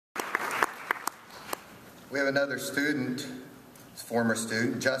We have another student, former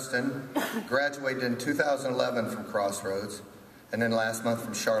student, Justin, graduated in 2011 from Crossroads, and then last month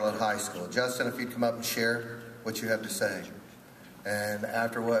from Charlotte High School. Justin, if you'd come up and share what you have to say. And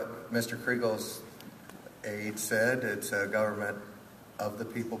after what Mr. Kriegel's aide said, it's a government of the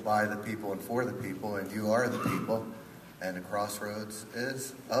people, by the people, and for the people, and you are the people, and the Crossroads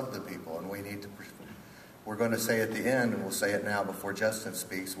is of the people, and we need to, we're going to say at the end, and we'll say it now before Justin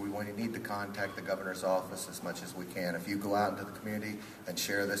speaks, we need to contact the governor's office as much as we can. If you go out into the community and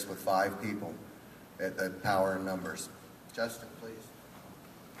share this with 5 people, the power in numbers. Justin, please.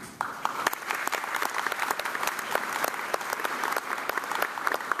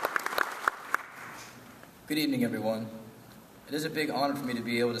 Good evening, everyone. It is a big honor for me to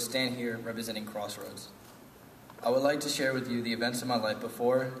be able to stand here representing Crossroads. I would like to share with you the events of my life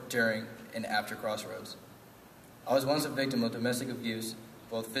before, during, and after Crossroads. I was once a victim of domestic abuse,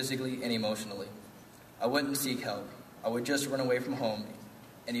 both physically and emotionally. I wouldn't seek help. I would just run away from home,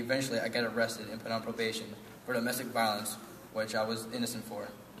 and eventually I got arrested and put on probation for domestic violence, which I was innocent for.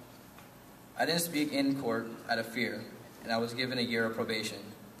 I didn't speak in court out of fear, and I was given a year of probation.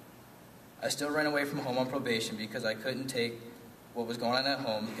 I still ran away from home on probation because I couldn't take what was going on at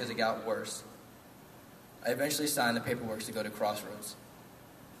home because it got worse. I eventually signed the paperwork to go to Crossroads.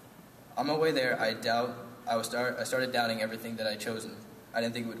 On my way there, I started doubting everything that I'd chosen. I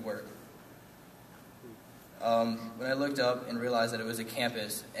didn't think it would work. When I looked up and realized that it was a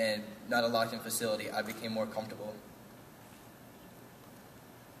campus and not a locked-in facility, I became more comfortable.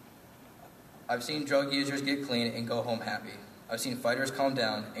 I've seen drug users get clean and go home happy. I've seen fighters calm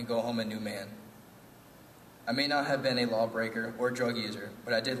down and go home a new man. I may not have been a lawbreaker or drug user,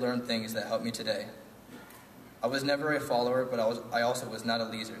 but I did learn things that helped me today. I was never a follower, but I also was not a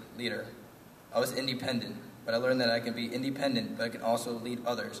leader. I was independent, but I learned that I can be independent, but I can also lead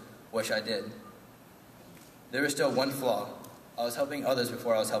others, which I did. There was still one flaw. I was helping others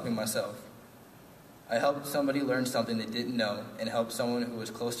before I was helping myself. I helped somebody learn something they didn't know and helped someone who was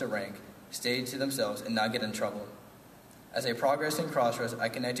close to rank stay to themselves and not get in trouble. As I progressed in Crossroads, I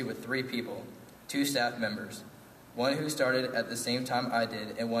connected with 3 people, 2 staff members, one who started at the same time I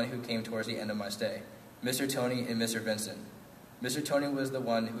did and one who came towards the end of my stay, Mr. Tony and Mr. Vincent. Mr. Tony was the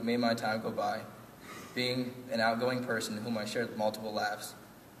one who made my time go by, being an outgoing person whom I shared multiple laughs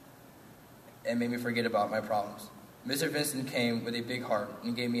and made me forget about my problems. Mr. Vincent came with a big heart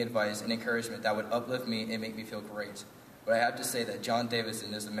and gave me advice and encouragement that would uplift me and make me feel great. But I have to say that John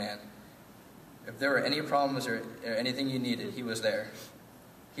Davidson is the man. If there were any problems or anything you needed, he was there.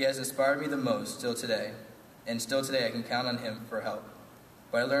 He has inspired me the most still today, and still today I can count on him for help.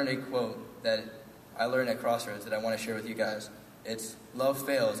 But I learned a quote that I learned at Crossroads that I want to share with you guys. It's, love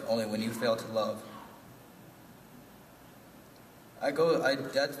fails only when you fail to love.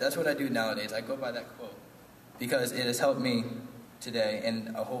 That's what I do nowadays. I go by that quote because it has helped me today, and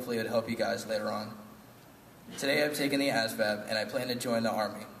hopefully it will help you guys later on. Today I've taken the ASVAB, and I plan to join the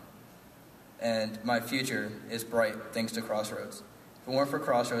Army. And my future is bright thanks to Crossroads. If it weren't for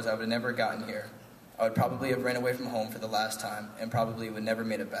Crossroads, I would have never gotten here. I would probably have ran away from home for the last time and probably would never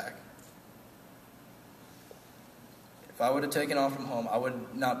made it back. If I would have taken off from home, I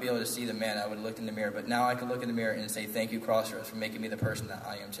would not be able to see the man. I would have looked in the mirror, but now I can look in the mirror and say, thank you, Crossroads, for making me the person that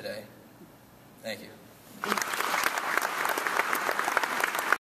I am today. Thank you.